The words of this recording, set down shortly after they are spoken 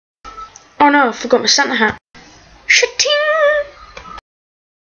Oh no, I forgot my Santa hat. Shitting!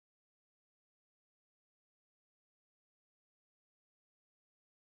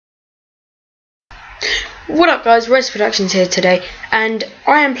 What up guys, Rez Productions here today, and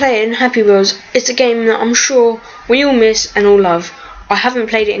I am playing Happy Wheels. It's a game that I'm sure we all miss and all love. I haven't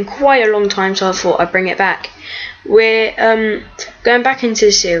played it in quite a long time, so I thought I'd bring it back. We're going back into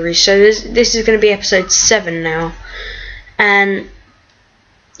the series, so this is going to be episode 7 now, and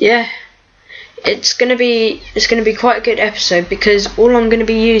yeah, it's going to be quite a good episode because all I'm going to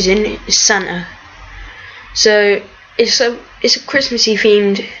be using is Santa. So it's a Christmassy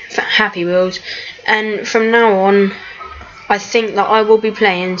themed Happy Wheels, and from now on I think that I will be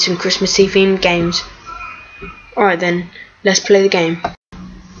playing some Christmassy themed games. Alright then, let's play the game.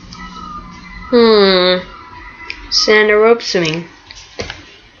 Santa rope swimming.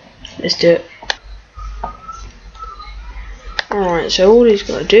 Let's do it. Alright, so all he's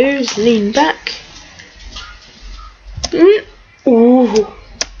got to do is lean back. Ooh.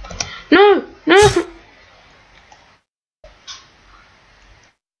 No!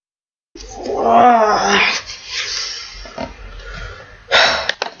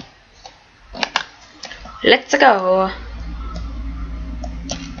 Let's go.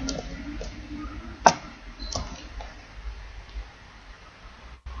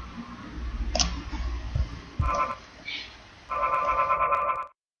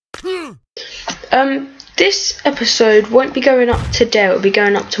 This episode won't be going up today, it'll be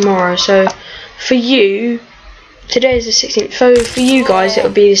going up tomorrow. So for you, today is the 16th, so for you guys it'll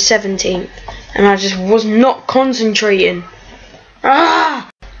be the 17th. And I just was not concentrating.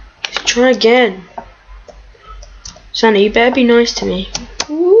 Let's try again. Santa, you better be nice to me.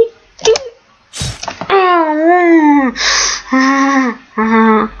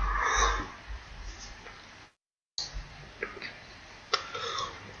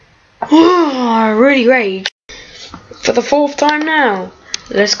 I really rage. For the 4th time now.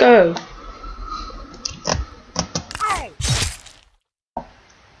 Let's go.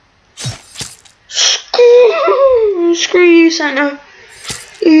 Screw you, Santa.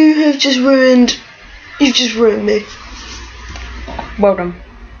 You've just ruined me. Well done.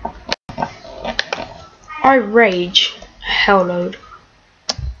 I rage a hell load.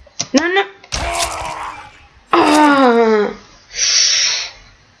 No.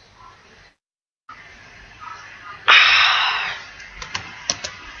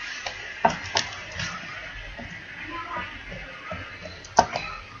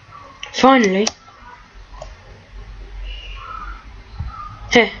 Finally.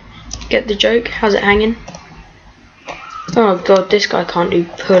 Heh, get the joke? How's it hanging? Oh god, this guy can't do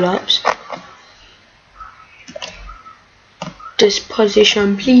pull-ups. This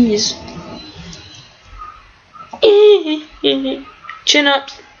position, please. Chin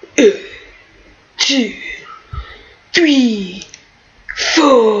ups. 2, 3,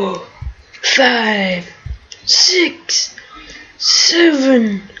 4, 5, 6,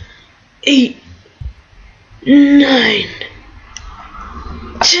 7, 8, 9,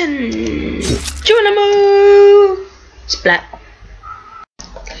 10. Geronimo! Splat.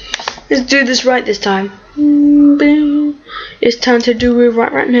 Let's do this right this time. It's time to do it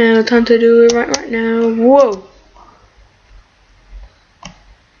right now. Time to do it right now. Whoa.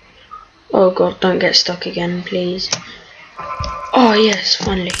 Oh god, don't get stuck again, please. Oh yes,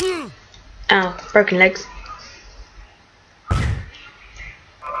 finally. Ow, broken legs.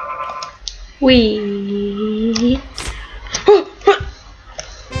 Wee.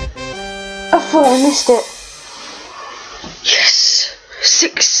 I thought I missed it. Yes!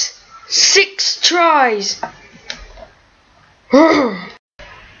 6 tries!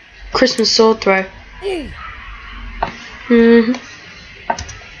 Christmas sword throw.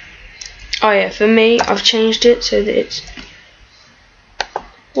 Oh yeah, for me, I've changed it so that it's...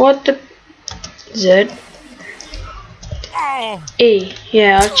 What the... Z? E.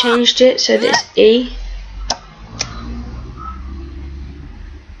 Yeah, I've changed it so that it's E.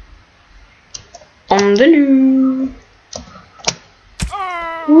 On the loo.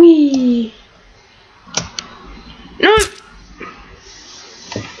 Wee. No.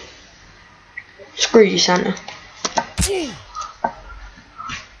 Screw you, Santa.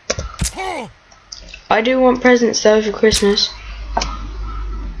 I do want presents though for Christmas.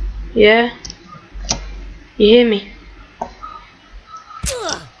 Yeah. You hear me?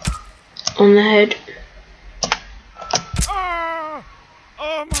 On the head. Oh,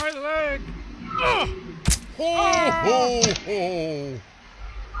 my leg! Ho ho ho!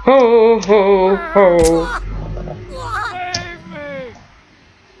 Ho ho ho! Save me!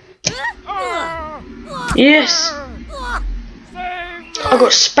 Yes! Save me! I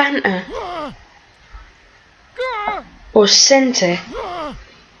got Spanter. or center.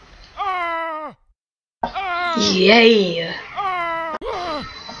 Yeah.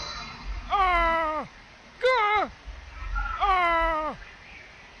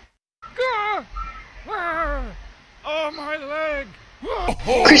 Oh, my leg!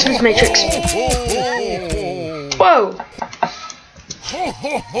 Christmas Matrix. Whoa!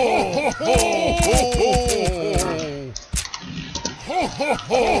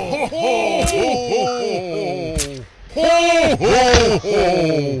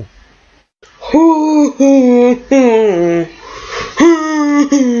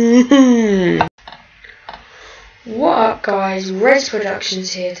 What up guys, Rez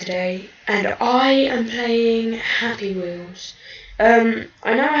Productions here today, and I am playing Happy Wheels. I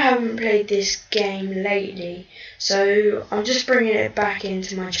know I haven't played this game lately, so I'm just bringing it back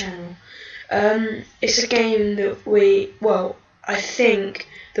into my channel. It's a game that I think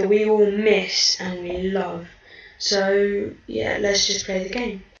that we all miss and we love. So yeah, let's just play the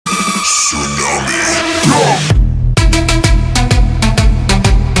game. Tsunami.